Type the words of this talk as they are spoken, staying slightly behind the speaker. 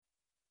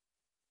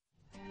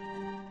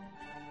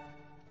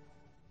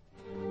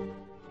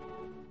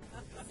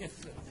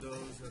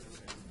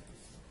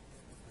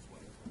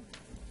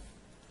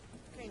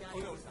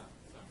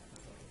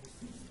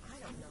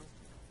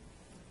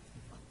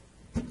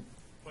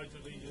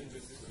allegiance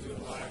to the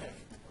flag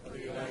of the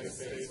United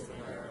States of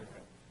America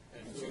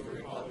and to the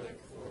republic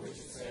for which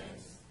it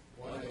stands,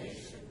 one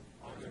nation,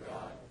 under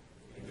God,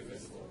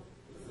 indivisible,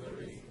 with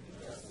liberty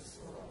and justice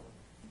for all.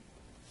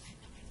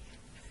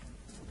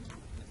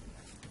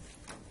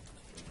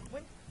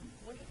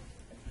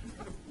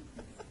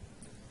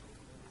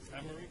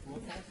 Anne-Marie, roll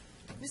call.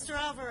 Mr.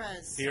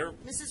 Alvarez. Here.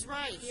 Mrs.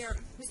 Rice. Here.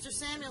 Mr.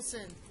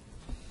 Samuelson.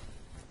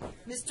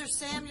 Mr.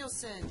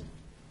 Samuelson.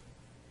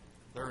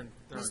 They're in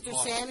Mr.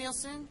 caucus.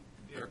 Samuelson.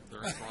 They're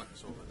in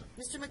caucus over there.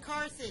 Mr.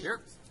 McCarthy.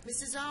 Here.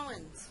 Mrs.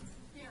 Owens.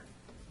 Here.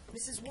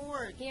 Mrs.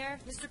 Ward. Here.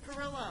 Mr.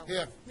 Perillo.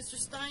 Here. Mr.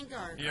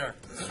 Steingart. Here.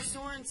 Mr.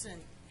 Sorensen.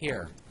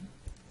 Here.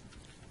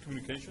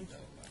 Communications?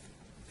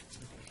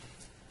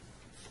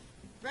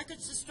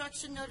 Records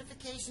destruction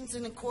notifications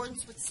in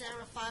accordance with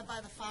SARA filed by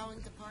the following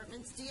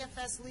departments.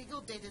 DFS Legal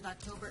dated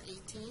October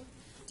 18th.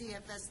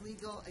 DFS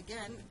Legal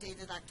again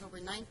dated October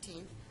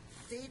 19th.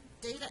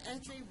 Data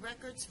Entry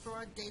Records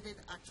Fraud dated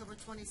October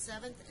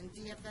 27th. And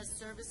DFS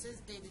Services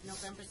dated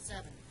November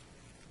 7th.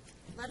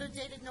 Letter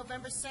dated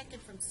November 2nd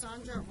from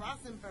Sandra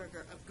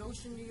Rothenberger of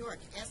Goshen, New York,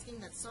 asking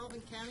that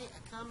Sullivan County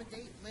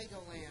accommodate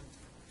Legoland.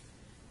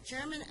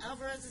 Chairman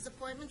Alvarez's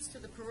appointments to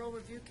the Parole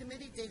Review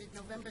Committee dated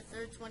November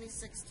 3rd,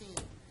 2016.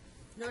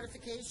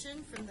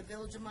 Notification from the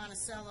Village of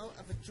Monticello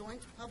of a joint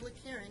public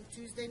hearing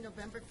Tuesday,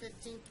 November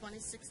 15th,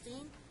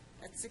 2016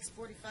 at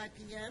 6:45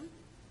 p.m.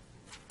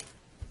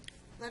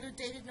 Letter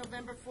dated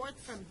November 4th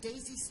from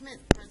Daisy Smith,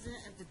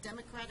 President of the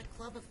Democratic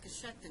Club of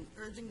Coshocton,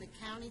 urging the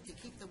county to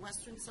keep the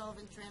Western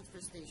Sullivan Transfer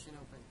Station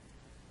open.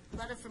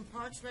 Letter from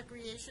Parks,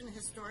 Recreation, and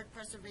Historic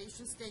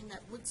Preservation stating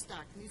that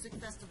Woodstock Music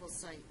Festival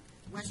site,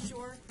 West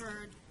Shore,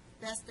 Hurd,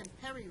 Best, and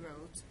Perry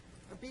Roads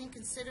are being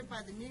considered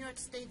by the New York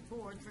State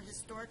Board for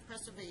Historic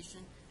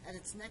Preservation at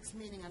its next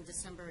meeting on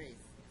December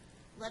 8th.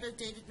 Letter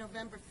dated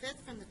November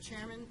 5th from the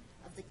Chairman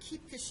of the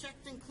Keep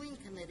Coshocton Clean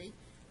Committee,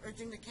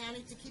 urging the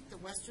county to keep the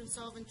Western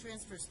Sullivan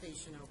Transfer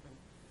Station open.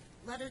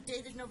 Letter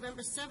dated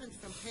November 7th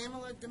from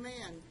Pamela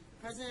Demand,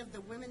 President of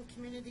the Women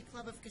Community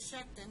Club of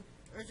Coshocton,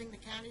 urging the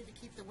county to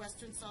keep the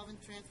Western Sullivan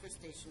Transfer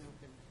Station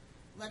open.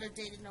 Letter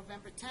dated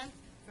November 10th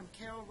from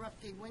Carol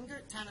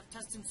Rupke-Wingert, Town of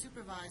Tustin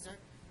Supervisor,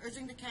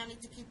 urging the county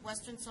to keep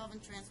Western Sullivan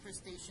Transfer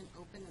Station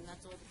open, and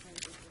that's all the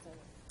communications I have.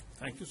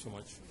 Thank you so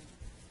much.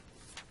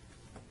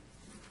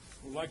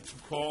 I'd like to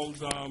call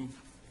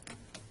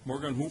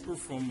Morgan Hooper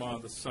from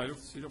the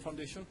Cedar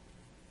Foundation.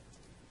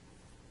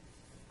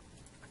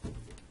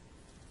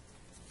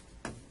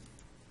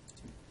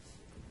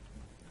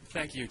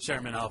 Thank you,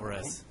 Chairman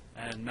Alvarez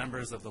and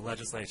members of the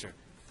Legislature.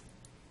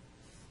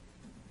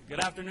 Good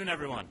afternoon,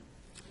 everyone.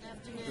 Good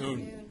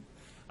afternoon.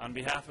 On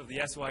behalf of the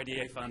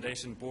SYDA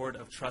Foundation Board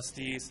of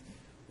Trustees,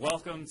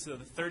 welcome to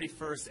the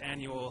 31st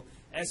Annual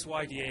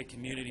SYDA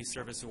Community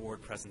Service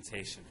Award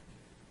presentation.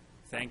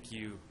 Thank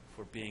you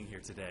for being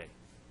here today.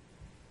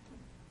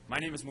 My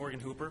name is Morgan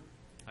Hooper.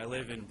 I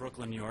live in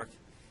Brooklyn, New York.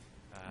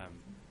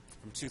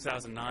 From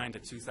 2009 to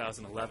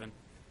 2011,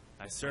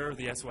 I served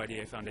the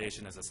SYDA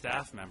Foundation as a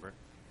staff member,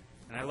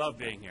 and I love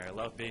being here. I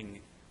love being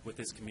with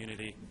this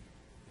community.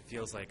 It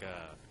feels like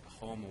a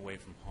home away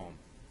from home.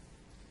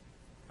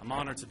 I'm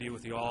honored to be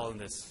with you all in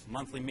this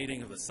monthly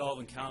meeting of the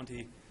Sullivan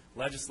County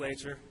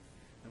Legislature,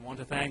 and want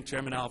to thank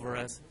Chairman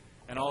Alvarez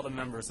and all the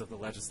members of the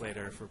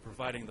Legislature for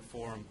providing the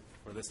forum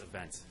for this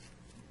event.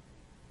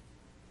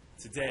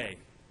 Today,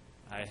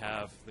 I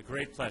have the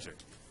great pleasure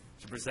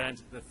to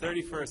present the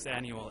 31st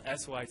Annual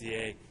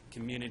SYDA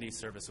Community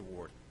Service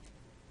Award.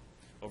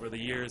 Over the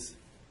years,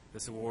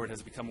 this award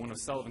has become one of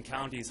Sullivan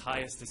County's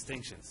highest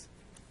distinctions.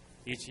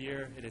 Each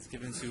year, it is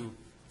given to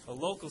a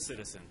local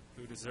citizen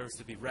who deserves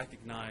to be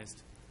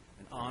recognized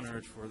and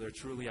honored for their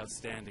truly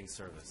outstanding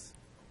service.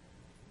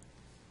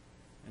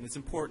 And it's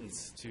important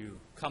to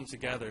come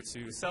together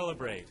to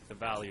celebrate the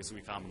values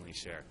we commonly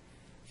share: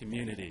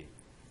 community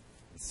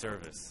and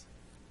service.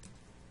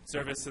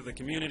 Service to the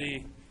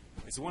community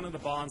is one of the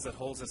bonds that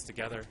holds us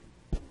together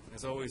and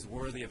is always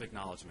worthy of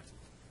acknowledgement.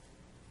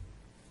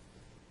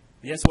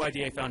 The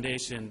SYDA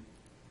Foundation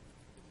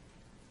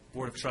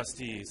Board of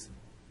Trustees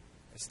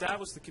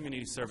established the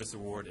Community Service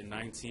Award in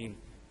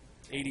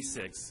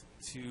 1986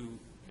 to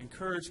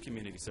encourage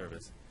community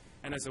service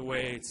and as a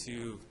way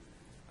to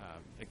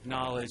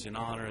acknowledge and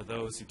honor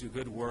those who do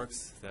good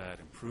works that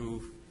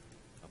improve,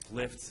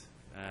 uplift,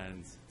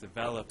 and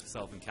develop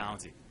Sullivan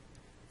County.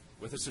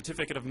 With a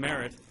certificate of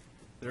merit,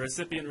 the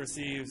recipient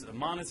receives a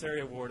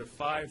monetary award of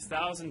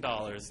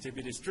 $5,000 to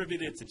be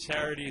distributed to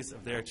charities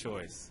of their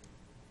choice.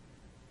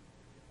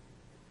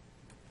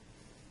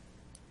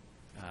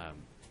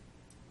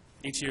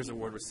 Each year's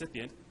award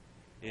recipient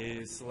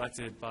is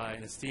selected by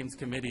an esteemed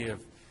committee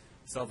of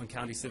Sullivan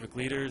County civic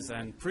leaders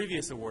and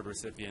previous award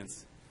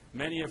recipients,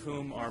 many of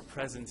whom are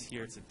present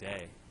here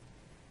today.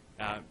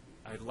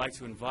 I'd like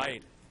to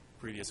invite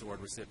previous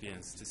award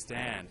recipients to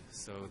stand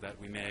so that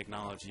we may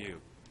acknowledge you.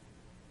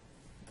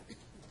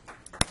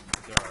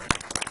 If there are any.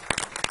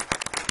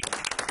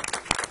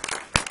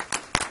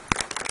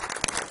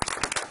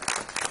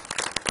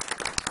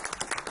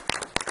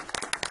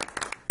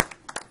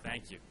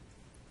 Thank you.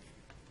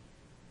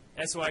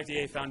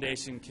 SYDA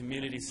Foundation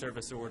Community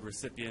Service Award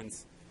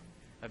recipients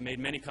have made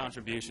many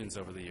contributions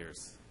over the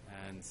years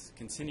and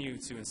continue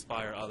to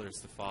inspire others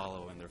to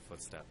follow in their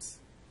footsteps.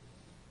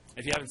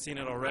 If you haven't seen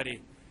it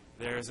already,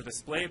 there's a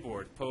display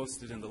board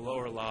posted in the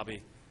lower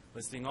lobby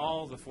listing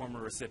all the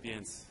former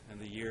recipients and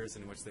the years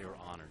in which they were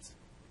honored.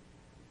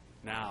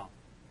 Now,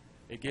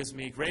 it gives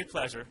me great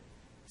pleasure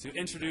to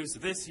introduce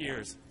this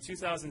year's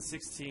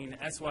 2016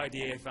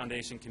 SYDA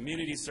Foundation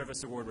Community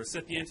Service Award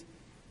recipient.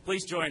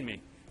 Please join me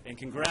in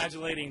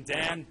congratulating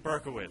Dan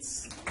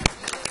Berkowitz.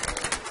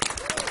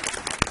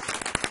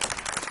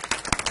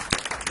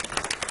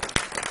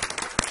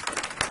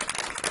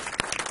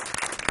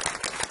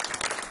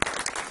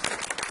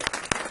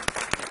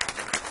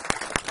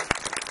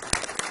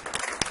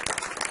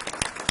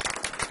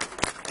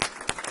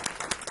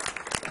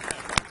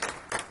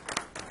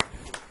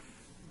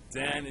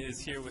 Dan is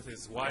here with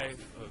his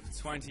wife of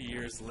 20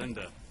 years,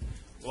 Linda,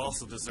 who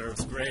also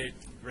deserves great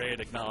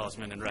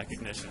acknowledgement and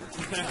recognition.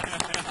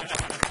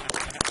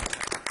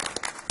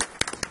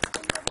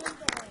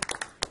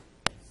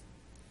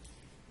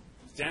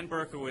 Dan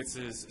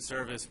Berkowitz's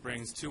service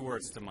brings two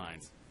words to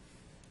mind: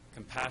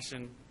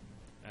 compassion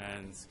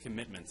and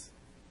commitment.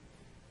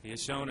 He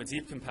has shown a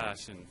deep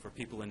compassion for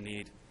people in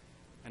need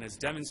and has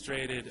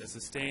demonstrated a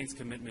sustained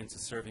commitment to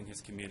serving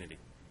his community.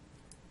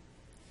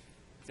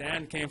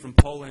 Dan came from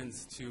Poland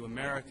to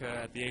America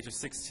at the age of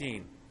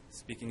 16,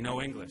 speaking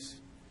no English.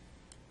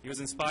 He was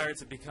inspired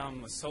to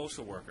become a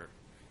social worker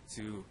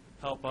to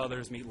help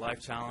others meet life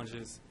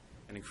challenges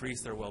and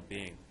increase their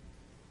well-being.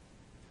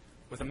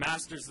 With a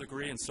master's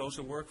degree in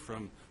social work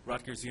from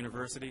Rutgers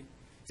University,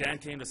 Dan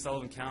came to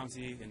Sullivan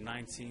County in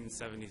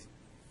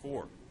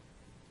 1974.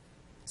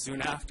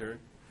 Soon after,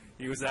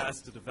 he was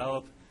asked to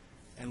develop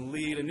and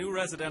lead a new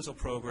residential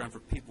program for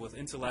people with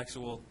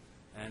intellectual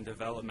and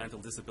developmental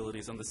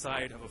disabilities on the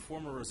site of a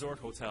former resort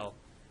hotel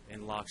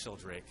in Loch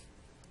Sheldrake.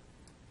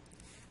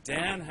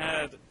 Dan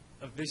had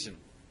a vision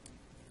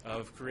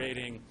of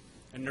creating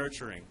a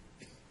nurturing,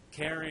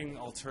 caring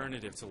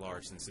alternative to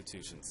large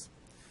institutions,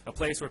 a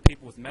place where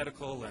people with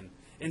medical and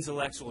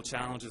intellectual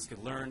challenges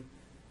could learn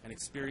and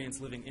experience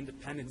living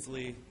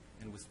independently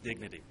and with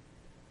dignity.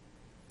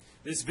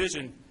 This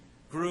vision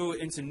grew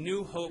into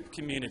New Hope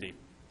Community,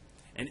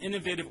 an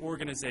innovative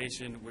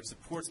organization which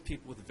supports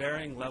people with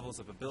varying levels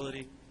of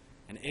ability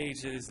and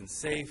ages in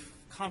safe,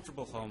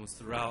 comfortable homes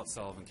throughout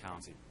Sullivan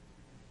County.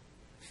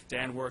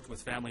 Dan worked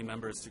with family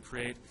members to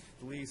create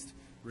the least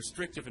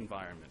restrictive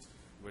environment,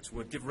 which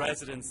would give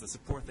residents the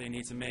support they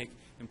need to make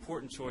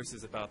important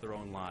choices about their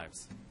own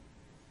lives.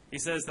 He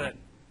says that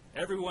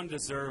everyone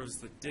deserves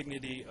the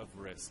dignity of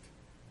risk.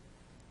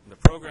 And the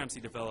programs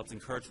he developed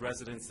encourage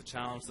residents to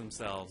challenge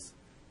themselves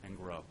and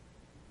grow.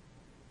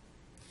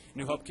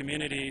 New Hope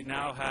Community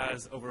now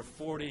has over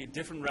 40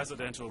 different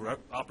residential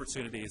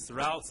opportunities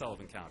throughout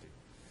Sullivan County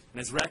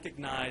and is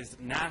recognized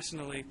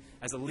nationally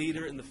as a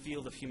leader in the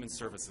field of human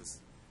services.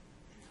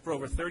 For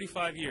over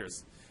 35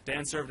 years,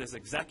 Dan served as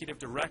executive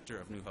director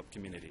of New Hope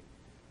Community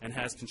and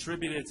has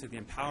contributed to the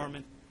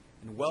empowerment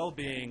and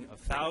well-being of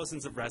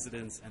thousands of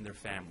residents and their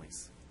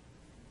families.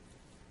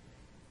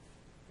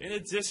 In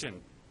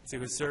addition to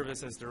his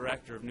service as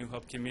director of New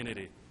Hope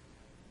Community,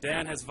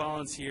 Dan has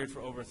volunteered for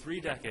over 3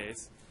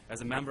 decades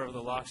as a member of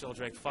the Loch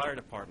Sheldrake Fire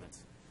Department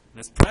and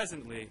is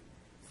presently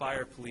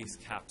Fire Police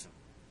Captain.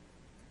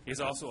 He is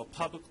also a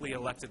publicly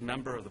elected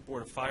member of the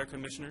Board of Fire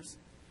Commissioners,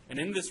 and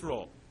in this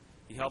role,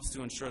 he helps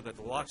to ensure that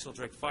the Loch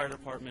Sheldrake Fire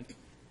Department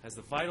has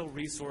the vital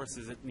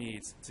resources it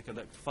needs to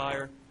conduct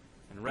fire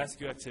and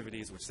rescue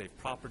activities which save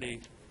property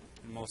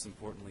and, most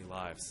importantly,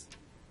 lives.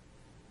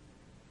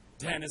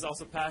 Dan is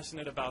also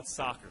passionate about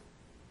soccer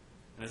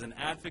and is an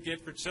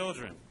advocate for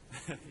children.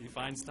 He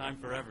finds time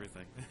for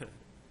everything.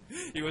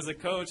 He was a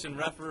coach and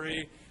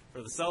referee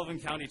for the Sullivan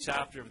County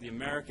chapter of the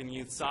American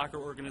Youth Soccer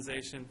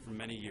Organization for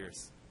many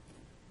years.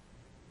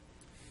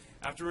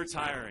 After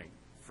retiring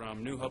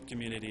from New Hope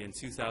Community in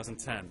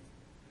 2010,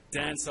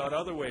 Dan sought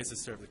other ways to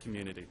serve the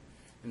community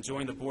and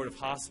joined the Board of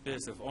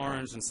Hospice of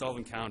Orange and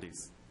Sullivan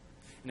counties.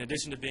 In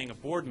addition to being a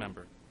board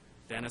member,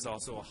 Dan is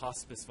also a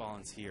hospice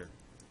volunteer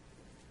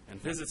and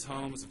visits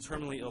homes of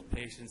terminally ill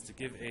patients to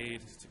give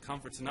aid to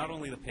comfort to not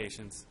only the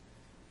patients,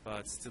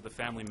 but to the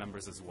family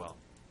members as well.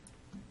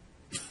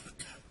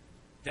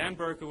 Dan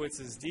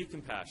Berkowitz's deep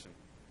compassion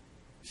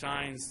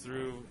shines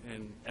through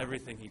in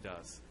everything he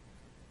does,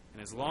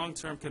 and his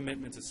long-term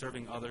commitment to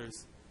serving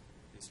others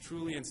is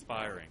truly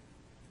inspiring.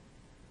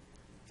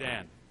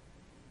 Dan,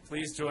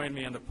 please join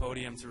me on the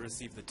podium to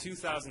receive the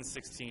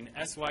 2016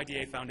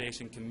 SYDA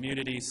Foundation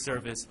Community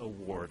Service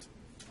Award.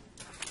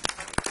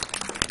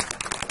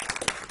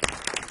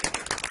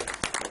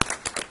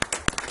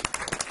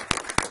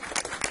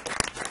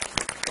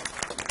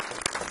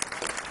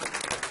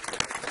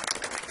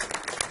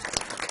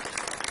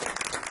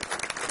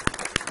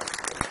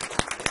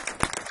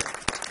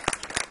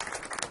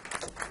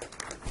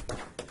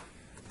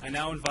 I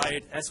now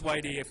invite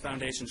SYDA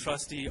Foundation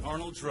trustee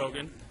Arnold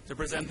Drogan to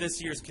present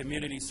this year's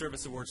Community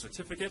Service Award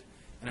certificate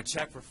and a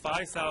check for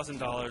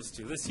 $5,000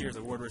 to this year's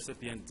award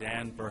recipient,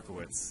 Dan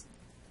Berkowitz.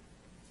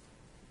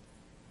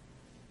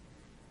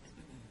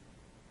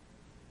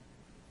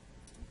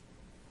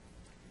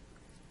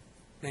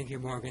 Thank you,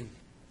 Morgan.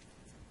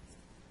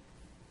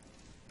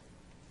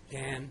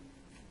 Dan,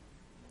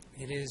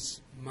 it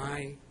is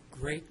my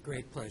great,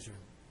 great pleasure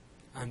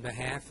on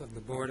behalf of the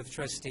Board of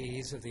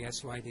Trustees of the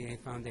SYDA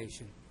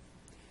Foundation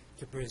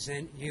to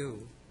present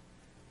you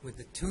with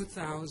the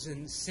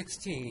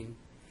 2016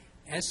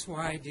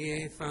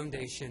 SYDA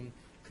Foundation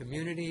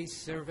Community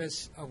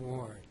Service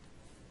Award.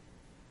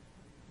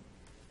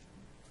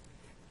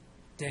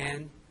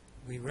 Dan,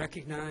 we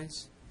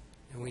recognize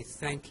and we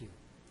thank you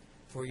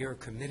for your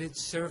committed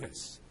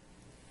service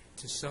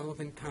to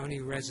Sullivan County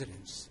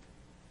residents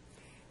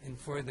and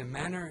for the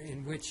manner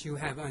in which you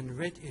have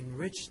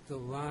enriched the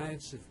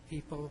lives of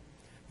people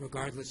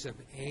regardless of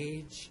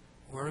age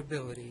or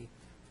ability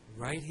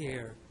right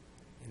here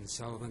in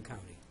Sullivan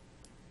County.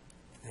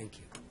 Thank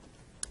you.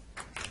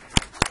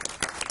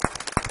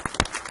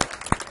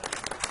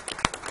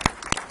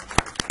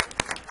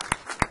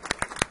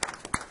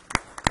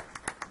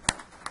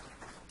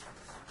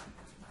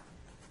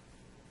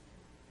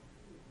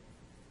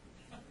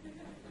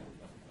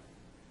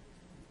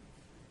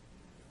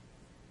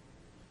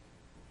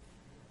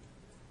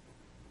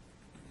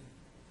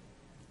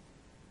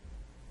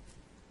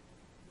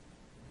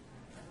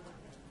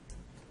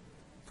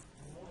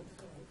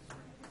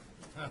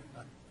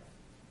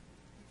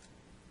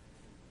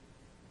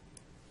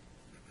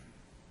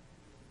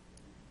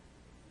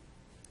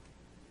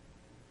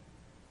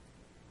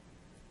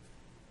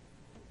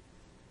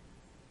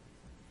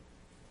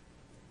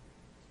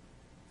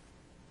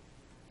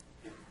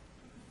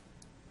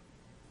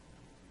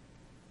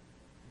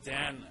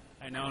 Dan,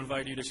 I now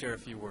invite you to share a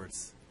few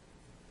words.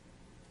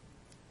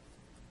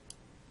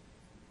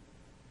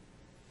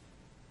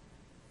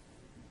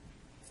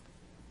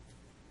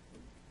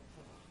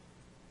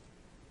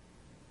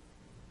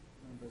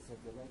 Members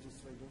of the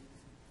Legislature,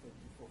 thank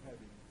you for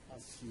having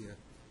us here.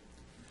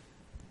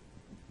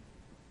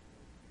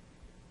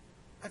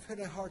 I've had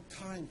a hard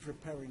time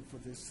preparing for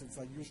this since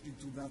I usually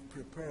do not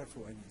prepare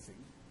for anything.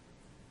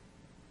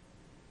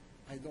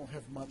 I don't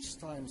have much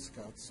time,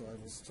 Scott, so I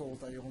was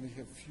told I only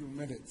have a few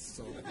minutes.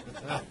 So,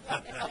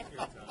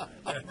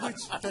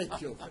 thank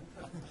you.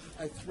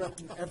 I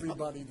threaten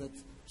everybody that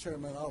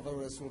Chairman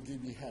Alvarez will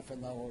give me half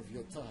an hour of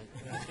your time.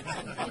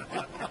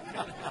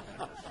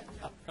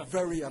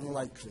 Very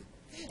unlikely.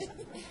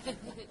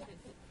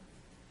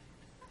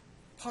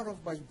 Part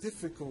of my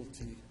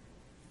difficulty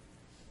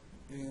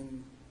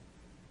in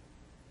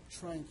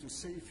trying to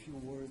say a few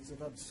words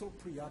that I'm so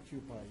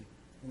preoccupied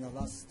in the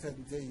last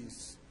 10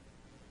 days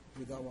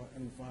with our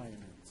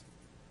environment,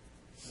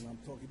 and I'm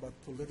talking about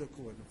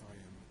political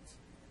environment.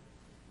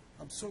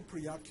 I'm so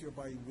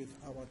preoccupied with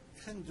our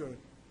tender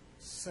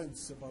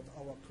sense about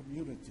our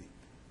community.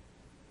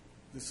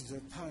 This is a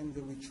time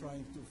that I'm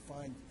trying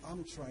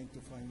to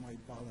find my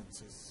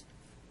balances.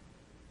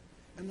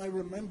 And I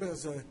remember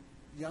as a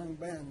young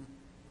man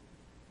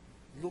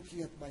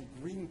looking at my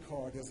green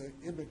card as an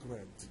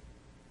immigrant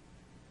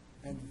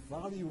and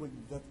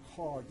valuing that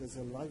card as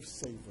a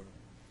lifesaver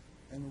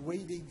and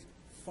waiting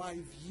 5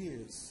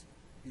 years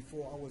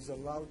before I was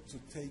allowed to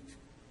take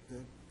the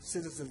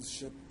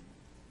citizenship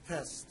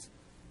test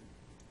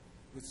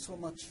with so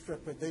much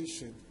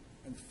trepidation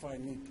and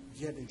finally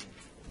getting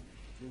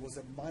it. It was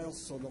a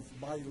milestone of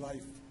my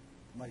life,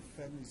 my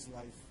family's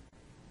life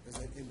as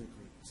an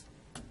immigrant.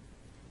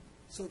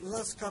 So the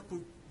last couple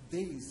of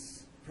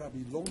days,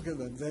 probably longer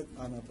than that,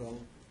 Annabelle,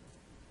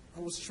 I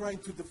was trying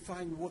to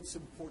define what's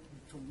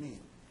important to me,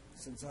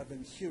 since I've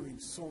been hearing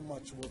so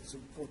much what's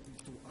important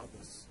to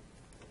others.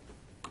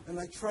 And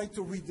I try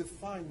to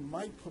redefine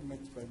my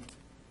commitment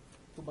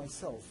to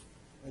myself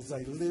as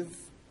I live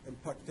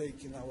and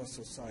partake in our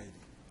society.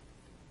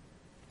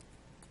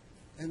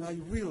 And I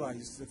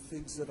realize the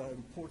things that are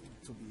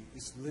important to me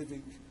is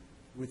living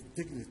with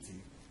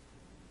dignity,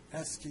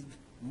 asking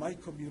my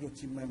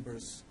community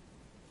members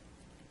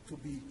to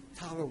be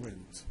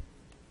tolerant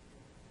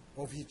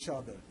of each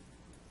other,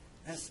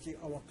 asking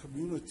our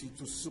community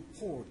to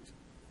support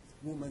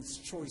women's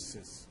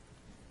choices,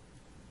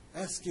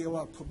 asking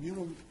our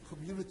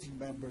community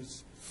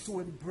members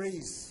to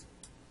embrace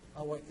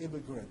our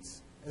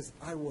immigrants as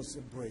I was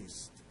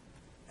embraced,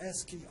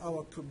 asking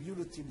our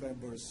community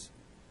members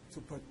to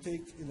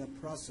partake in a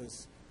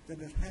process that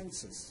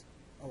enhances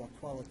our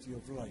quality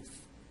of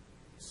life,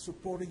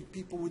 supporting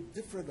people with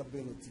different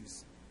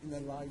abilities in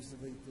the lives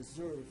that they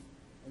deserve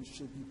and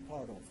should be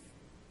part of.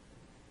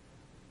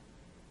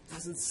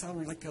 Doesn't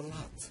sound like a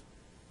lot.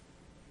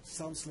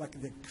 Sounds like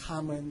the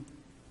common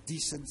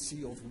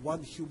decency of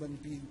one human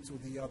being to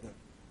the other.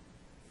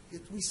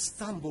 Yet we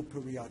stumble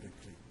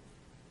periodically,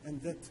 and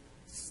that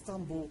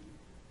stumble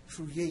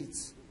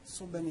creates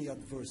so many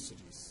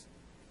adversities.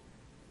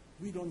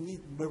 We don't need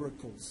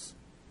miracles.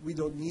 We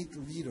don't need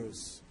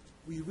leaders.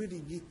 We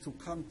really need to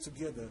come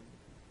together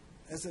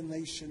as a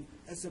nation,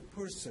 as a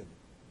person,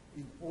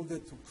 in order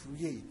to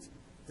create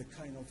the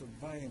kind of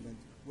environment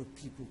where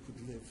people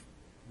could live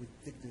with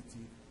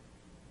dignity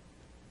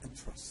and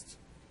trust.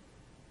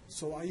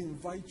 So I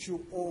invite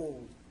you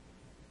all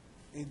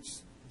in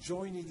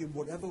joining in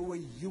whatever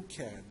way you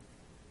can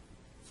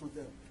through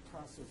the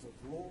process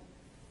of law,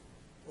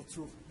 or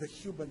through the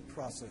human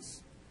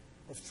process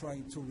of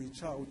trying to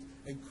reach out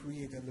and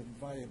create an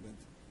environment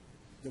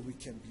that we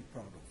can be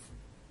proud of.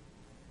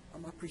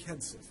 I'm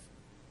apprehensive,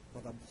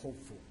 but I'm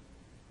hopeful.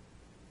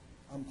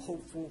 I'm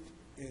hopeful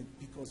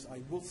because I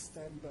will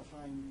stand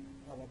behind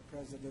our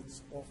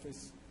president's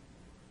office.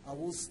 I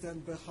will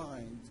stand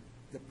behind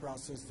the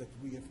process that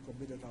we have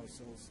committed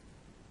ourselves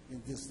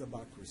in this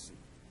democracy.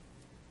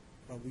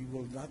 But we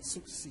will not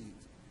succeed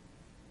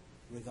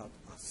without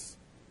us.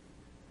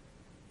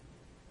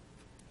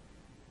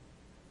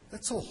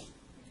 That's all.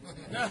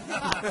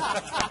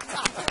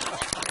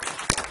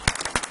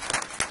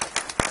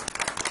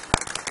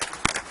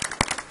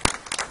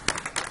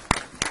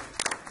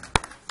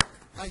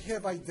 I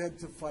have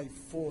identified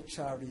 4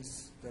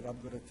 charities that I'm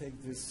going to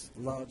take this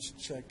large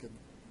check and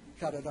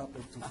cut it up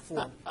into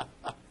 4.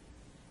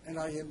 And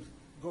I am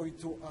going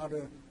to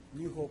honor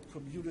New Hope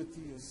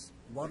Community as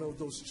one of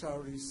those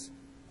charities.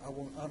 I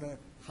will honor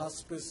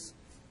Hospice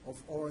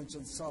of Orange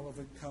and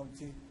Sullivan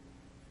County.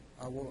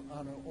 I will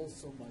honor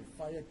also my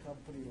fire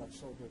company, La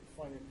Chauvet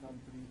Fire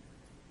Company,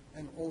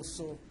 and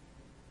also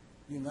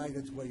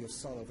United Way of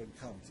Sullivan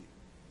County.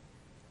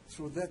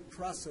 Through that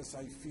process,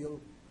 I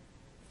feel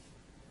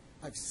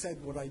I've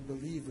said what I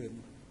believe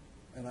in,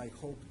 and I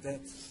hope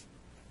that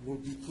will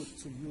be put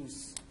to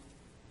use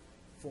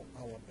for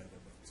our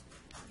betterment.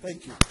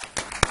 Thank you.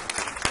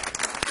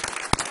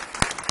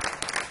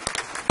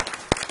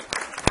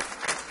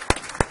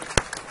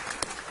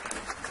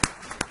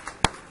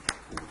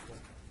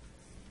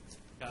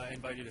 I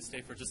invite you to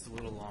stay for just a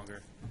little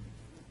longer.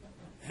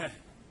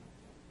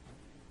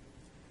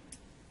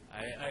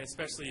 I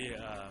especially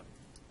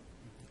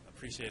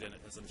appreciate it,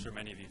 as I'm sure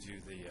many of you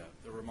do,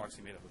 the remarks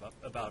you made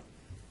about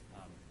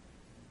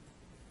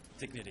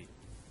dignity,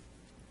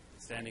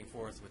 standing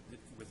forth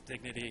with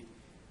dignity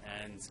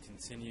and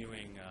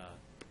continuing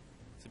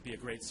to be a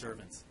great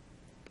servant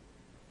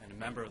and a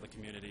member of the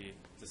community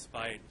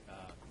despite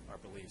our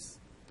beliefs.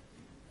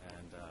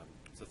 And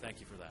so thank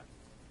you for that.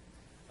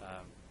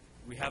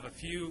 We have a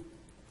few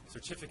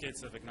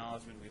certificates of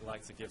acknowledgement we'd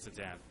like to give to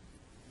Dan.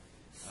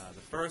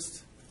 The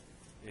first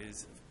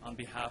is on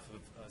behalf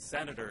of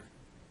Senator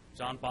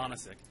John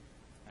Bonisic,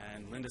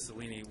 and Linda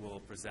Cellini will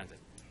present it.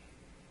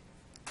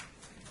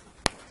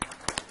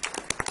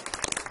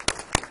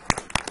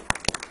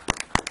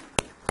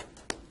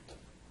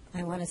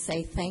 I want to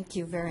say thank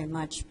you very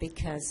much,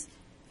 because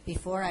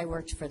before I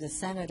worked for the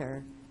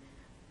senator,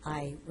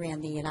 I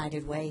ran the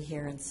United Way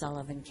here in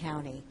Sullivan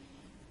County.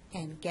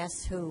 And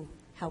guess who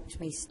helped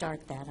me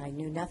start that? I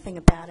knew nothing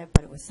about it,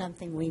 but it was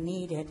something we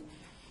needed.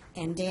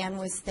 And Dan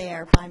was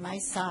there by my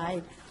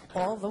side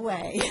all the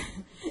way.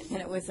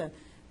 And it was a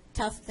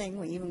tough thing.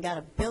 We even got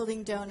a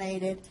building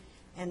donated.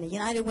 And the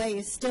United Way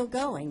is still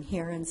going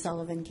here in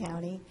Sullivan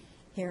County,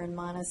 here in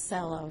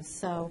Monticello.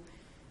 So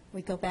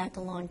we go back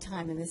a long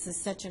time, and this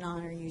is such an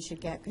honor you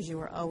should get, because you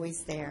were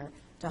always there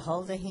to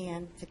hold a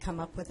hand, to come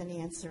up with an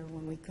answer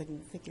when we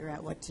couldn't figure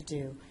out what to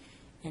do,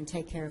 and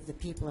take care of the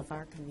people of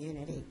our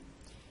community.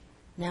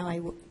 Now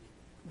I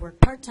work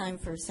part-time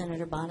for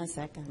Senator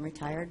Bonisic. I'm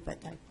retired, but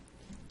I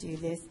do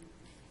this.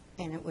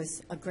 And it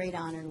was a great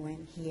honor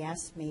when he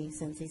asked me,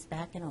 since he's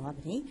back in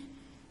Albany,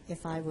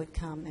 if I would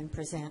come and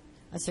present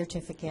a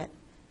certificate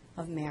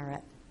of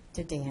merit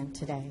to Dan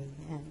today.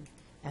 And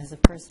as a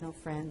personal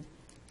friend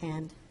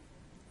and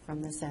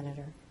from the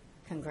senator,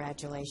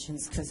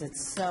 congratulations, because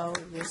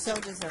you're so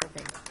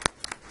deserving.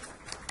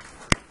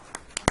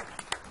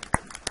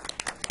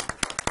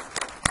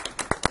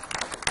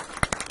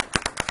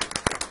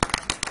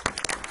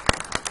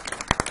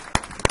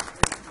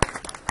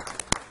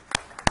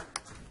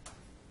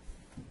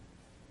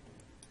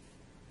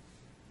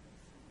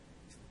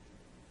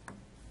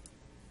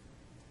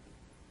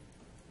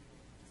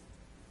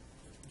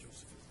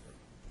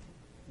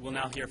 We'll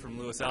now hear from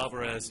Luis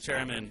Alvarez,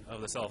 Chairman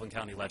of the Sullivan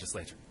County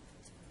Legislature.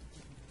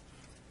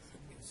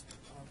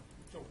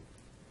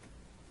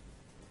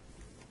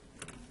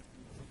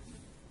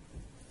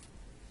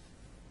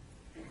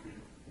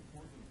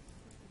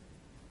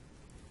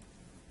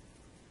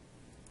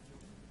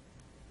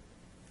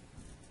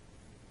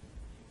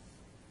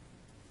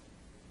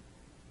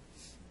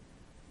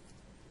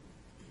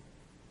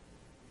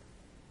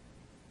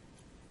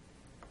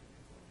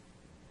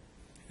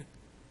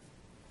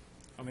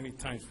 How many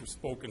times we've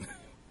spoken.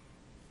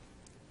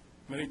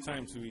 Many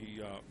times we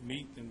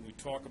meet and we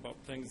talk about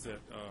things that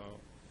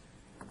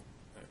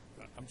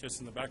I'm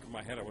just in the back of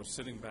my head. I was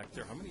sitting back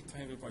there. How many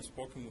times have I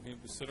spoken with him?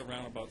 We sit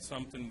around about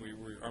something.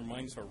 Our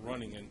minds are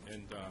running,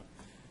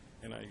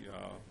 and I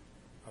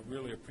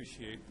really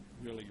appreciate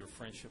your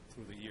friendship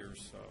through the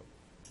years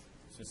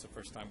since the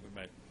first time we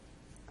met.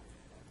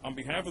 On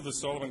behalf of the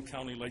Sullivan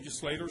County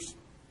legislators,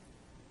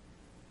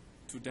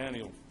 to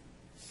Daniel,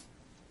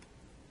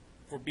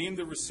 for being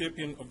the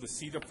recipient of the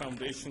CETA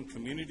Foundation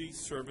Community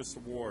Service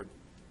Award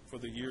for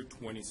the year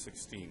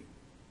 2016.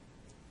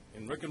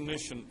 In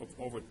recognition of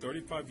over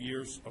 35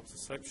 years of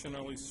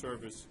exceptional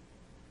service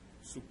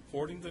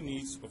supporting the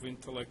needs of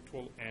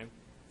intellectual and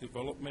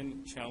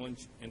development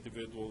challenged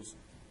individuals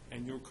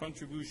and your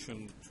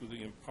contribution to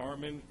the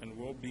empowerment and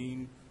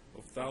well-being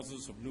of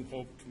thousands of New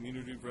Hope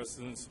community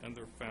residents and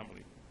their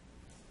family.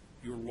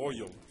 Your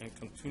loyal and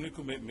continued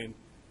commitment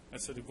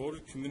as a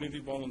devoted community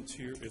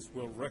volunteer is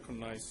well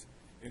recognized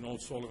in all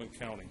Sullivan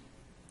County.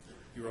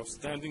 Your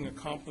outstanding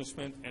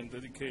accomplishment and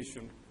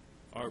dedication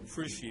are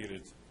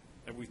appreciated,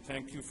 and we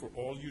thank you for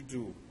all you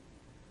do.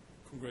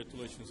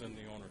 Congratulations and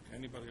the honor.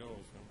 Anybody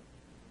else?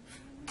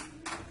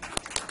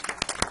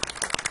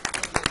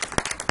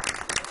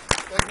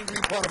 Thank you for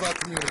being part of our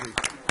community.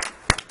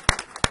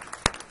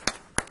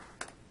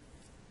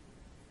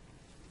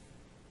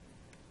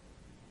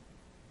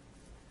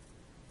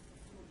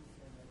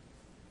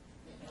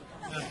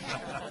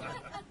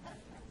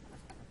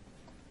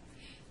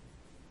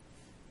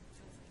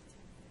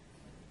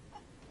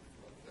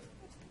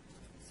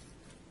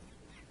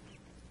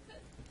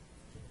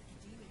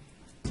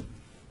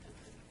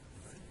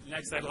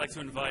 Next, I'd like to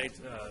invite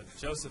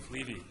Joseph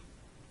Levy,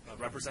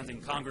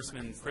 representing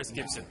Congressman Chris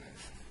Gibson.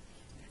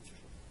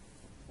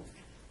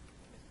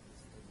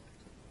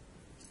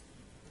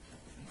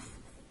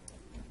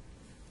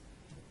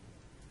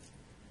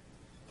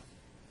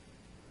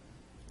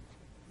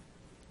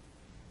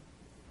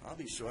 I'll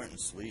be short and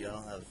sweet. I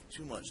don't have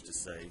too much to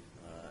say.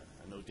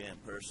 I know Dan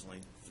personally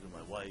through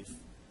my wife,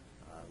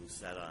 who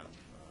sat on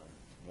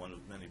one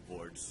of many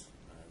boards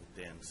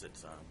Dan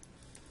sits on.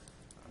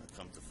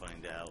 Come to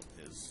find out,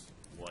 his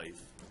wife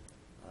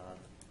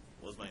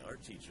was my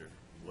art teacher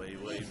way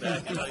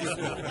back in high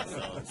school.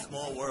 So,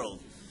 small world.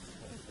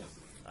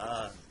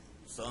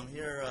 So I'm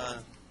here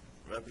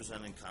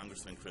representing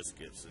Congressman Chris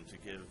Gibson to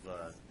give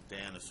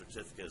Dan a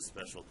certificate of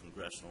special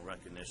congressional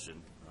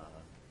recognition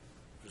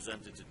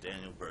presented to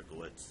Daniel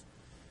Berkowitz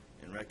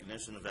in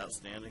recognition of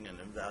outstanding and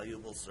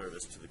invaluable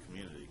service to the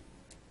community.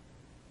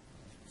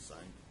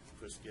 Signed,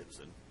 Chris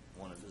Gibson,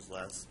 one of his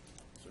last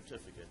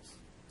certificates.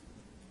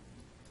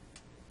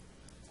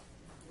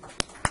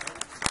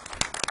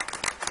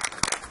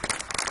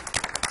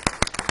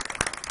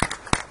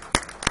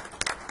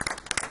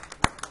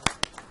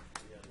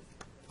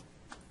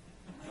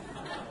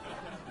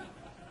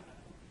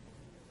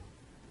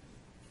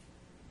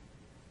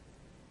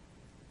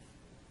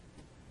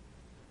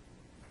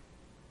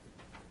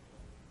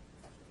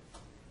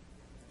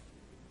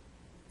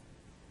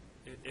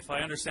 If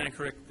I understand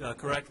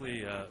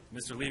correctly,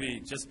 Mr.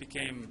 Levy just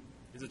became,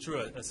 is it true,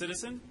 a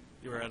citizen?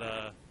 You were at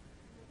a...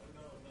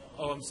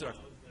 Oh, I'm sorry.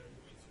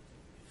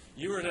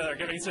 You were there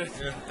giving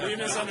we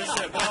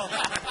misunderstood. Well,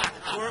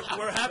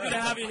 we're happy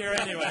to have you here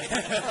anyway.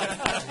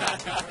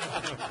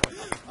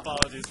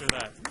 Apologies for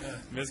that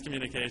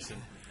miscommunication.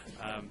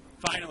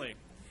 Finally,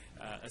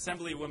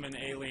 Assemblywoman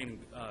Aileen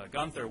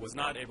Gunther was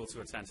not able to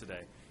attend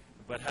today,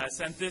 but has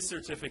sent this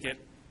certificate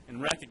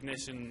in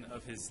recognition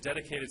of his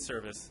dedicated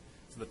service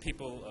to the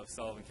people of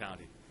Sullivan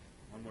County.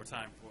 One more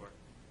time for...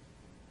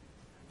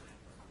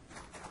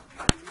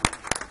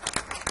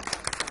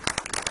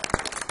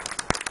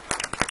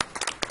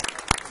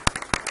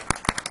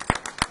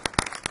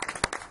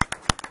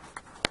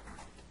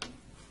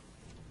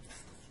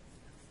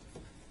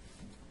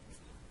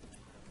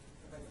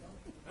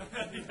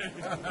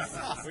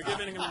 We're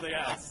giving him the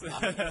axe.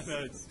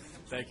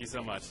 Thank you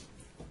so much.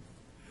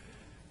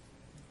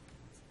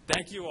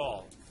 Thank you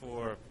all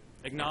for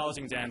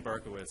acknowledging Dan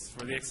Berkowitz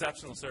for the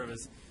exceptional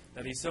service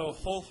that he so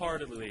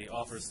wholeheartedly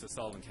offers to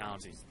Sullivan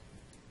County.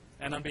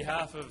 And on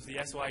behalf of the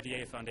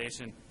SYDA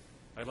Foundation,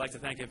 I'd like to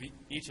thank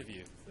each of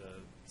you,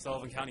 the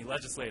Sullivan County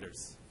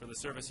legislators, for the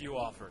service you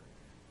offer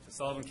to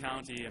Sullivan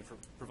County and for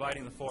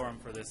providing the forum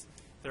for this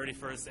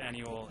 31st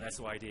Annual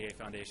SYDA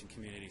Foundation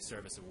Community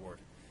Service Award.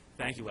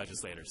 Thank you,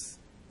 legislators.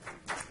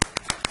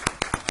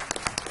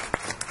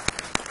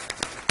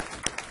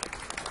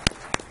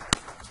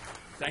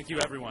 Thank you,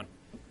 everyone.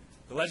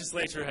 The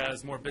legislature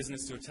has more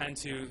business to attend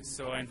to,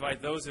 so I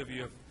invite those of you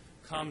who have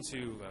come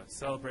to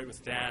celebrate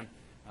with Dan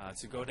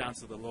to go down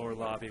to the lower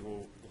lobby.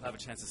 We'll have a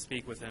chance to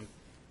speak with him,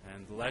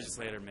 and the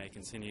legislator may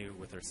continue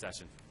with their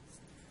session.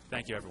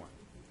 Thank you, everyone.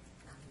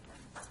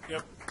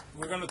 Yep.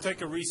 We're going to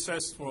take a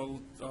recess for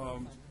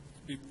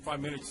 5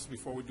 minutes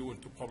before we do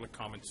into public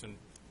comments and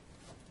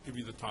give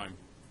you the time.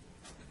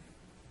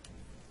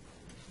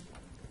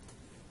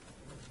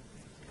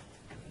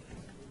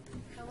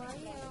 How are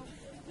you?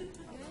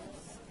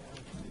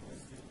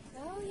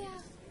 Oh, yeah.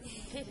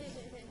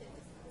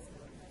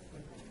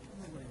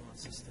 Nobody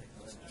wants to stay.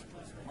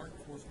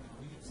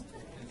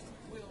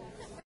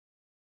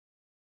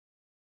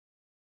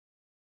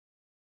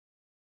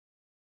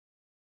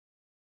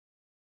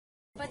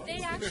 But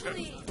they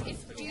actually,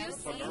 if do you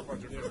see,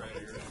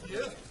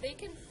 they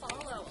can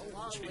follow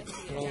along with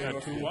the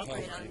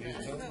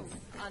agenda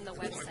on the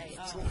website.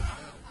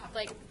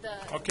 Like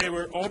the Okay,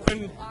 we're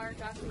open. our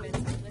documents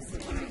are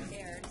listed right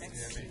there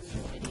next to the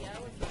video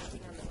if you're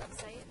looking on the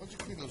website. Why don't you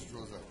clean those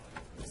drawers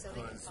out? So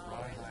they can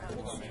follow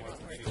along.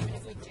 Even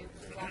if we do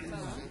block vote, I'm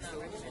not recommending to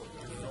do it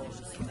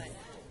usually, but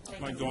they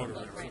My can daughter,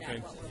 look right okay.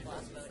 at what we're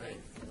block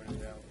voting.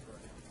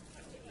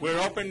 We're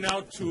open now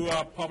to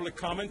public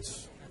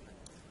comments.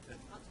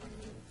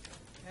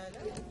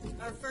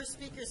 Our first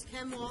speaker is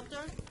Ken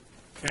Walter.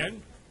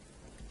 Ken?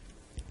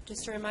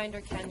 Just a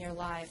reminder, Ken, you're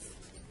live.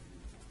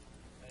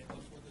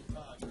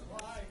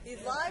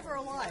 He's live or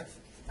alive?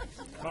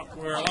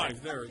 We're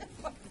alive there.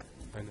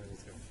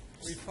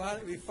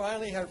 We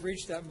finally have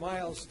reached that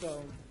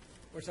milestone,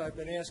 which I've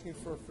been asking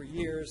for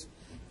years,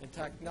 and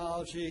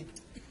technology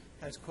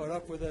has caught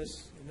up with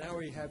us, and now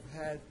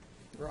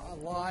we're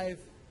alive.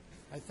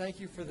 I thank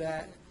you for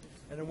that.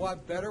 And in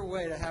what better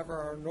way to have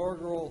our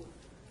inaugural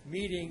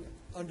meeting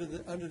under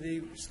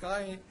the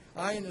sky,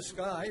 eye in the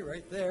sky,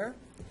 right there,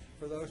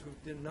 for those who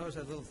didn't notice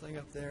that little thing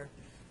up there,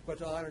 but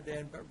to honor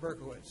Dan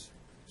Berkowitz.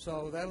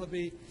 So that'll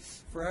be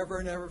forever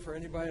and ever for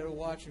anybody to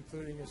watch,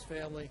 including his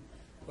family.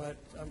 But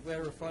I'm glad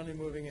we're finally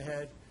moving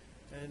ahead.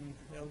 And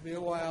it'll be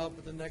a while,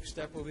 but the next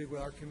step will be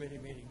with our committee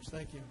meetings.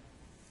 Thank you.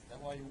 Is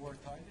that why you wore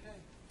a tie today?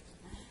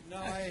 No,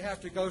 I have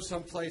to go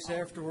someplace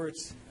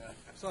afterwards.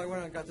 So I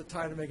went and got the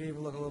tie to make it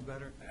even look a little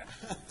better.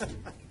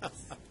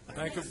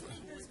 Thank you.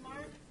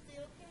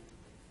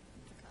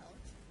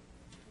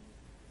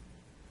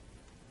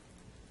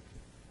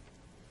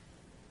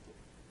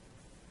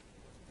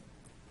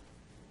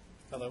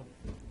 Hello.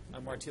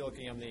 I'm Mark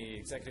Thielke. I'm the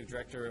Executive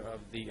Director of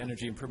the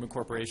Energy Improvement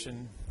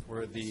Corporation.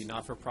 We're the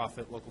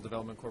not-for-profit local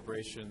development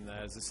corporation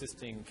that is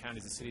assisting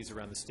counties and cities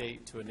around the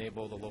state to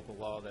enable the local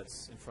law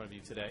that's in front of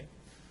you today.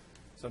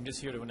 So I'm just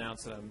here to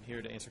announce that I'm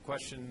here to answer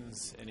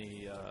questions,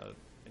 any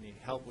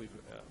help. We've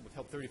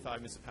helped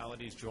 35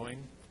 municipalities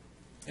join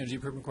Energy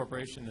Improvement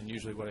Corporation, and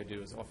usually what I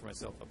do is offer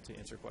myself up to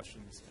answer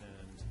questions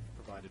and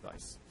provide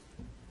advice.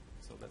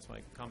 So that's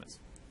my comments.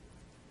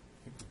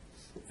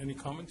 Any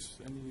comments?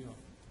 Any?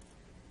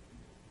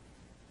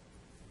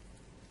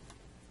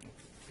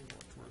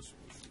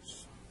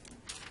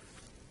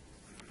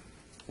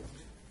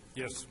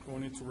 Yes,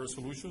 going into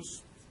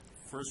resolutions.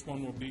 First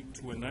one will be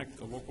to enact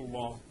a local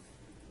law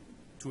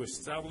to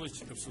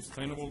establish a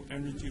sustainable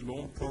energy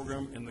loan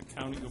program in the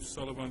county of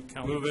Sullivan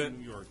County,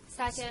 New York.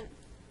 Second.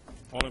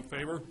 All in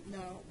favor?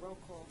 No, roll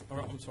call.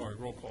 I'm sorry,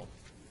 roll call.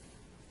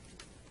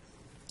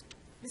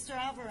 Mr.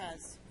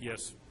 Alvarez?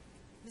 Yes.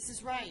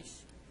 Mrs. Reich?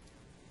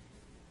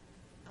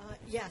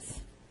 Yes.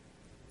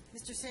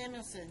 Mr.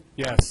 Samuelson?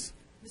 Yes.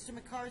 Mr.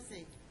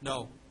 McCarthy?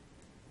 No.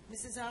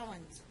 Mrs.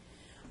 Owens?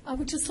 I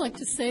would just like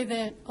to say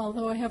that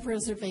although I have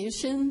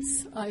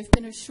reservations, I've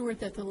been assured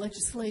that the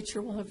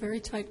legislature will have very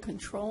tight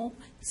control.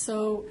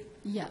 So,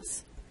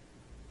 yes.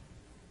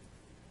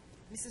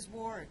 Mrs.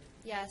 Ward?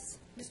 Yes.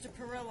 Mr.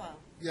 Perillo?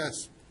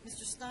 Yes.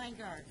 Mr.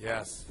 Steingart?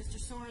 Yes. Mr.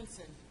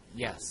 Sorensen?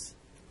 Yes.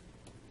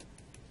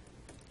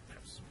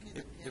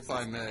 If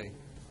I may,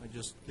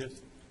 the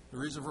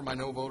reason for my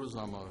no vote is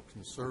I'm a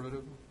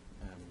conservative,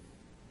 and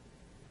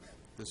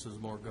this is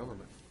more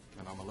government,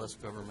 and I'm a less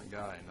government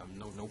guy, and I'm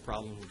no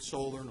problems with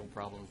solar, no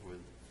problems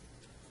with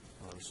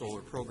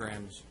solar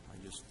programs.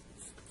 I just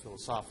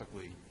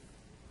philosophically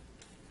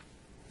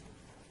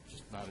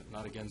just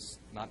not against,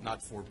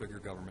 not for bigger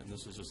government, and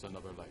this is just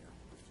another layer.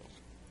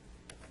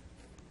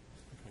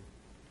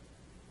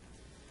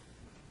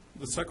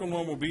 The second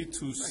one will be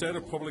to set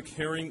a public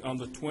hearing on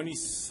the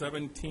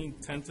 2017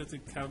 tentative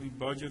county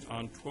budget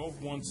on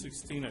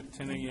 12/1/16 at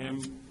 10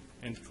 a.m.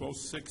 and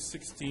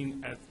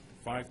 12/6/16 at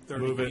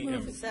 5:30 p.m.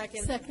 Move it.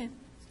 Second.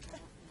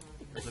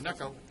 There's an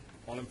echo.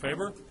 All in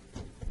favor?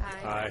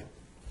 Aye.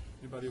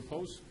 Anybody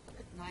opposed?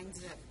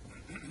 9-0.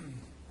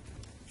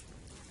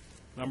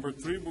 Number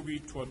 3 will be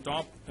to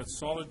adopt a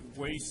solid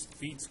waste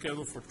feed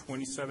schedule for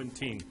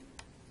 2017.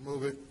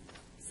 Move it.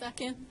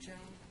 Second. Joan?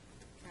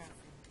 Catherine?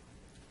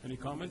 Any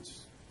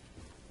comments?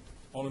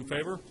 All in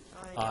favor?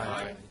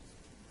 Aye.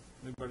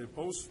 Anybody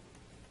opposed?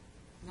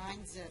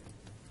 9-0.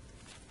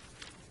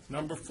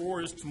 Number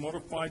 4 is to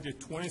modify the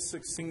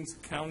 2016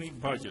 county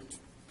budget.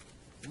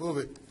 Move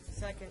it.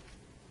 Second.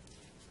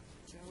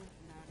 Joe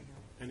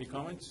Nadio? Any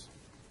comments?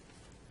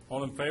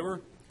 All in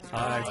favor?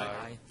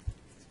 Aye.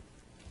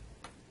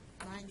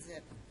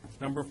 9-0.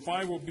 Number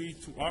 5 will be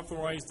to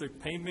authorize the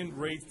payment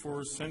rate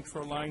for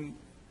Central Line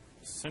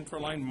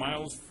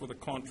miles for the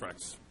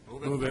contracts.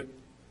 Move it.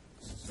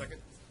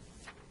 Second.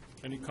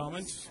 Any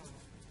comments?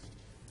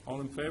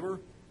 All in favor?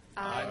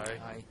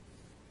 Aye.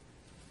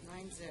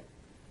 9-0.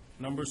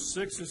 Number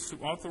 6 is to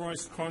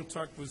authorize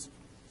contract with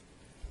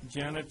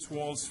Janet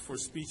Walls for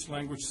speech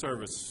language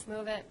service.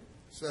 Move it.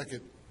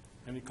 Second.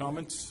 Any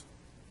comments?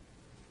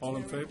 All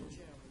in favor?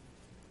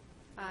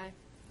 Joe? Aye.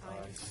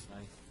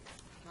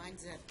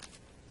 9-0.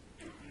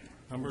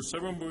 Number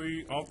 7 will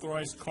be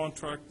authorized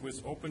contract with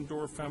Open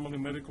Door Family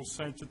Medical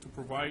Center to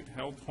provide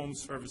health home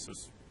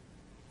services.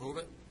 Move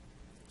it.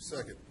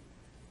 Second.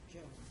 Joe?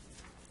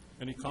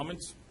 Any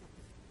comments?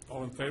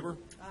 All in favor?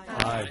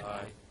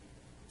 Aye.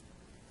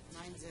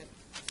 9-0.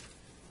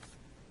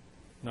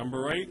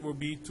 Number 8 will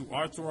be to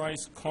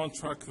authorize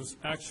contract with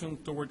Action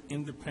Toward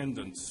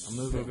Independence.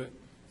 Move it.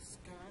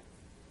 Scott?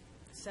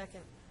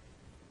 Second.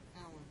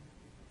 Allen?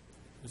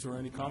 Is there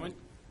any comment?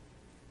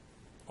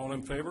 All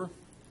in favor?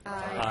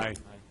 Aye.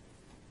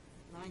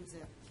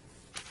 9-0.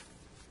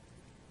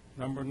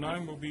 Number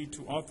 9 will be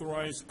to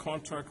authorize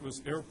contract with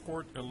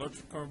Airport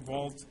Electrical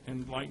Vault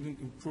and Lighting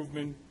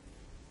Improvement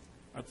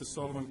at the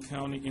Sullivan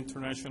County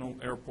International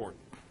Airport.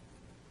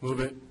 Move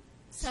it.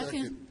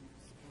 Second.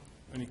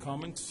 Any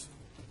comments?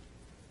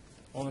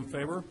 All in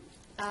favor?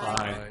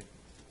 Aye.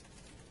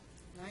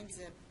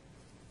 9-zip.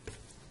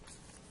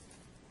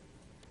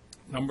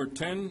 Number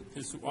 10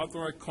 is to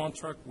authorize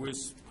contract with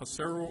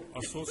Pasero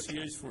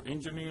Associates for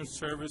engineering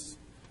service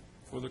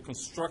for the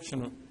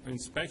construction of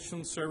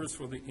inspection service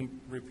for the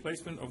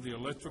replacement of the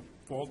electric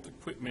vault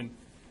equipment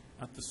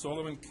at the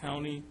Sullivan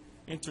County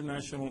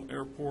International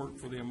Airport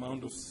for the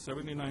amount of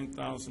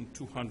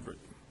 $79,200.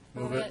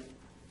 Move it.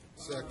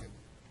 Second.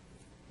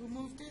 Who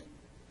moved it?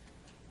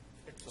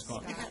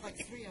 Scott. I got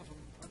like 3 of them.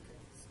 Okay.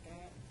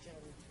 Scott, Joe.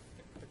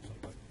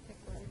 Pick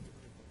one.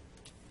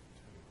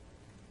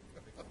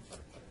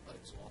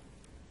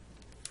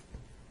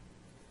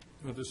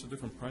 No, there's a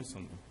different price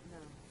on them. No.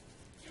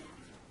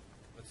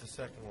 What's the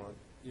second one?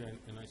 Yeah,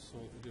 and I saw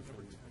the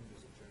different.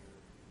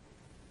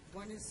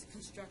 One is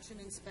construction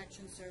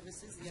inspection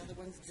services, the other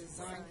one's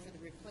designed for the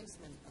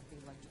replacement of the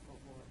electrical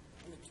board,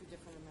 and the 2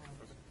 different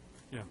amounts.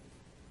 Yeah,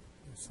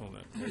 I saw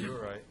that. Yeah,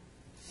 you're right.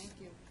 Thank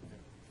you.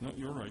 No,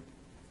 you're right.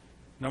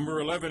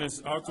 Number 11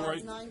 is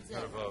authorize. 9-zip.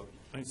 Got a vote.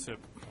 Thanks, Sip.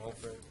 All in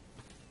favor?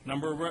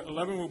 Number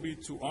 11 will be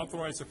to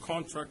authorize a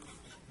contract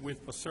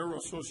with Pasero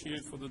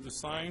Associates for the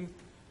design,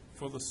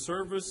 for the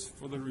service,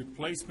 for the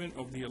replacement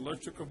of the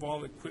electrical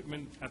vault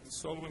equipment at the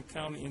Sullivan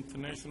County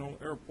International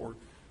Airport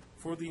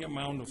for the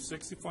amount of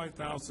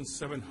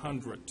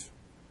 $65,700.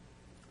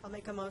 I'll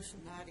make a motion.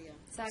 Nadia.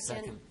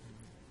 Second.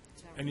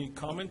 Any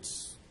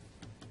comments?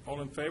 All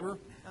in favor?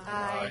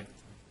 Aye.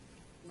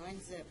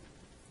 9-zip.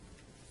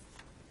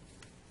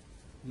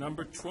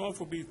 Number 12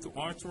 will be to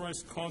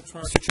authorize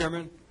contract. Mr.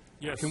 Chairman?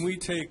 Yes. Can we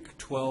take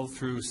 12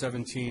 through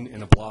 17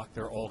 in a block?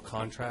 They're all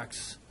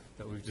contracts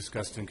that we've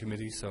discussed in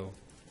committee, so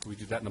can we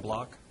do that in a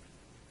block?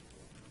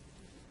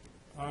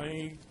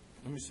 Let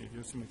me see,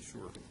 just to make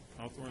sure.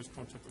 Authorized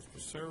contract with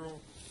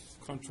Pasero,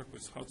 contract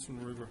with Hudson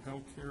River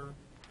Healthcare,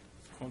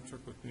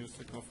 contract with New York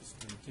State Office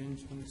of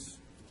Intelligence,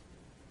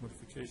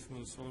 modification of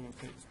the Sullivan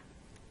case.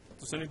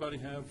 Does anybody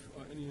have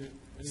any?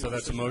 So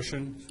that's a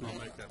motion?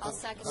 I'll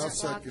second that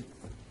block.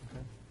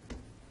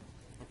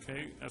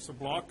 Okay, as a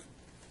block.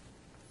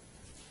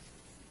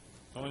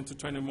 I'll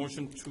entertain a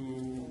motion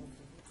to,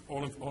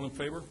 all in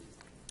favor?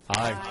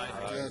 Aye.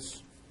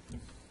 Yes.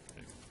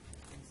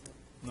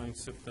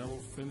 9-zip, that will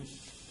finish.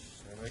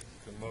 I make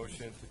the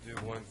motion to do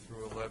 1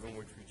 through 11,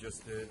 which we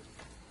just did.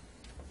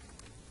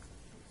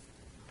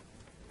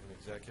 An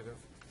executive?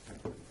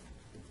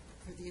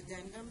 For the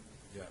addendum,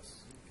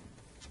 Yes.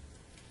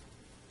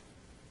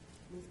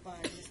 moved by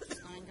Mr.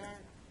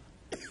 Steingart.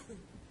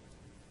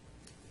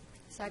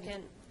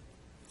 Second.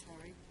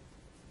 Sorry.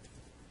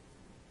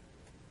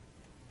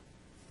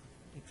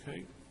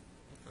 Okay.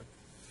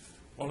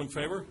 All in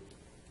favor?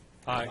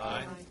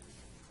 Aye.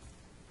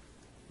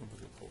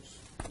 Nobody opposed.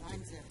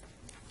 9-zip.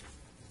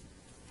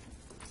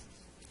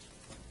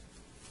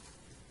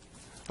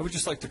 I would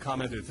just like to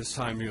comment at this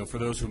time, for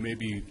those who may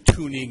be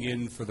tuning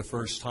in for the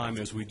first time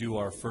as we do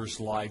our first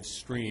live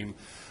stream,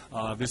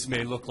 this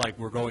may look like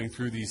we're going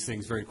through these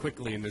things very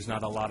quickly and there's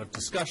not a lot of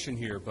discussion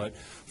here, but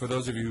for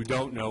those of you who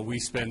don't know, we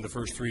spend the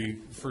first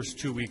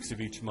 2 weeks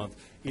of each month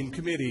in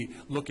committee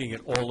looking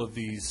at all of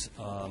these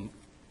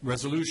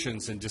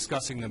resolutions and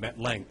discussing them at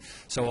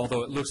length. So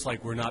although it looks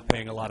like we're not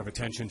paying a lot of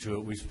attention to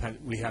it,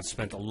 we have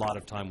spent a lot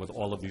of time with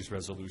all of these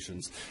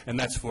resolutions, and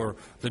that's for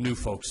the new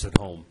folks at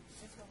home.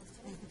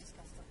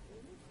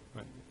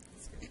 Right.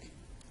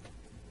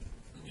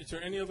 Is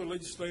there any other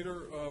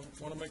legislator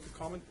want to make a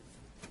comment?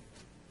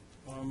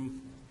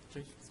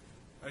 Chase?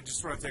 I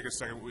just want to take a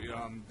second.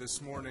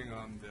 This morning,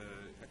 the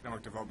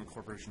Economic Development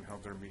Corporation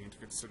held their meeting to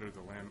consider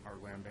our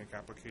land bank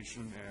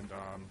application, and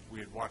we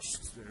had watched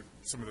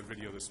some of the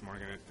video this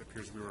morning, and it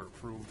appears we were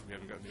approved. We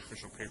haven't gotten the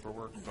official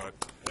paperwork, but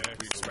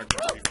we expect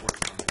it to be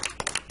forthcoming.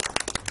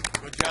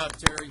 Good job,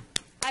 Terry.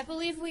 I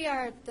believe we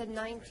are the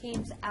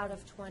 19th out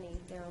of 20.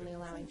 They're only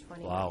allowing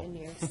 20 Wow. in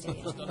New York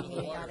State.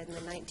 We got it in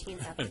the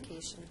 19th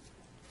application.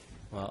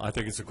 Well, I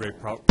think it's a great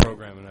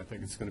program, and I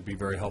think it's going to be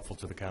very helpful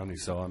to the county,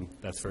 so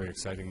that's very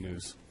exciting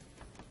news.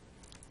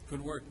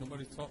 Good work.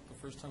 Nobody thought the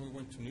first time we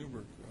went to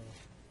Newburgh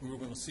we were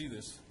going to see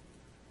this.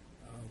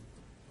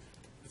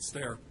 It's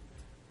there.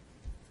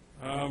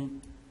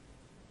 Any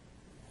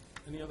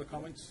other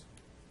comments?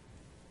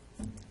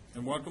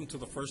 And welcome to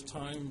the first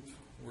time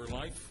we're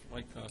live,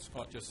 like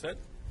Scott just said.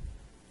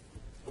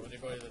 So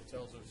anybody that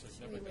tells us there's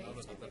never been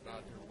others that they're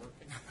not here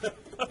working.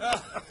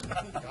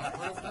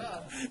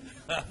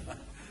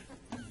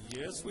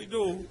 Yes, we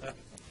do.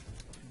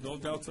 No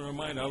doubt in our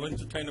mind. I'll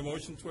entertain a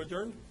motion to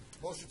adjourn.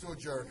 Motion to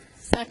adjourn.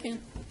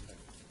 Second.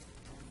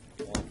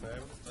 All in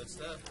favor? That's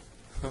that.